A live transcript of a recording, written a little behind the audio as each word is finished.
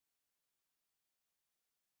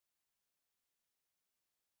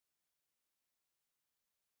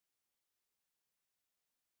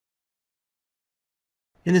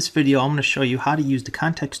In this video, I'm going to show you how to use the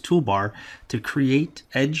Context Toolbar to create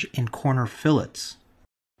edge and corner fillets.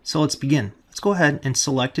 So let's begin. Let's go ahead and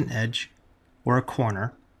select an edge or a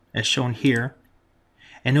corner as shown here.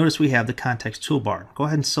 And notice we have the Context Toolbar. Go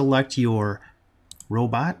ahead and select your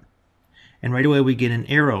robot, and right away we get an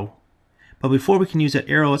arrow. But before we can use that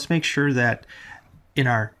arrow, let's make sure that in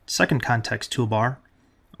our second Context Toolbar,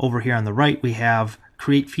 over here on the right, we have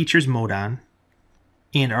Create Features mode on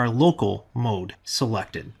and our local mode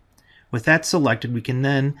selected. With that selected, we can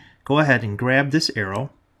then go ahead and grab this arrow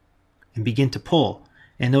and begin to pull.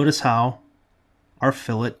 And notice how our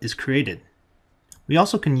fillet is created. We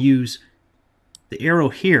also can use the arrow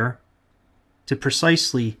here to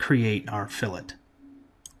precisely create our fillet.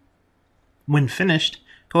 When finished,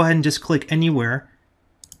 go ahead and just click anywhere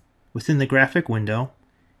within the graphic window,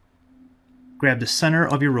 grab the center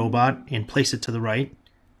of your robot and place it to the right,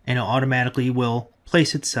 and it automatically will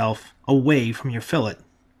place itself away from your fillet.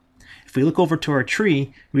 If we look over to our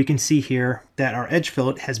tree, we can see here that our edge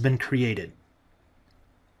fillet has been created.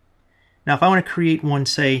 Now if I want to create one,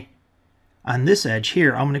 say, on this edge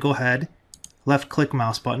here, I'm going to go ahead, left click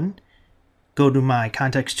mouse button, go to my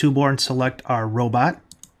Context Toolbar and select our robot.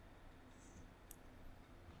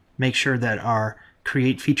 Make sure that our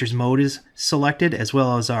Create Features mode is selected as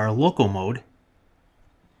well as our local mode.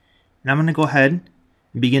 And I'm going to go ahead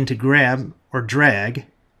and begin to grab or drag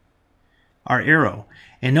our arrow.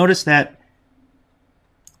 And notice that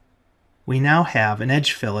we now have an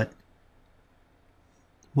edge fillet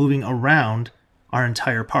moving around our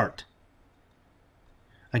entire part.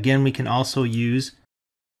 Again, we can also use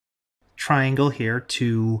triangle here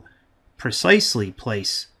to precisely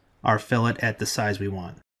place our fillet at the size we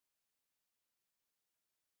want.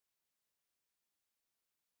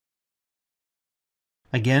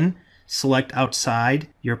 Again, select outside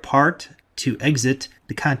your part to exit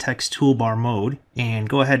the Context Toolbar mode, and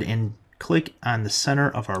go ahead and click on the center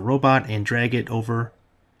of our robot and drag it over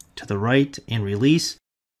to the right and release.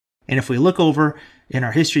 And if we look over in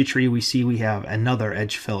our history tree, we see we have another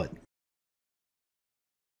edge fillet.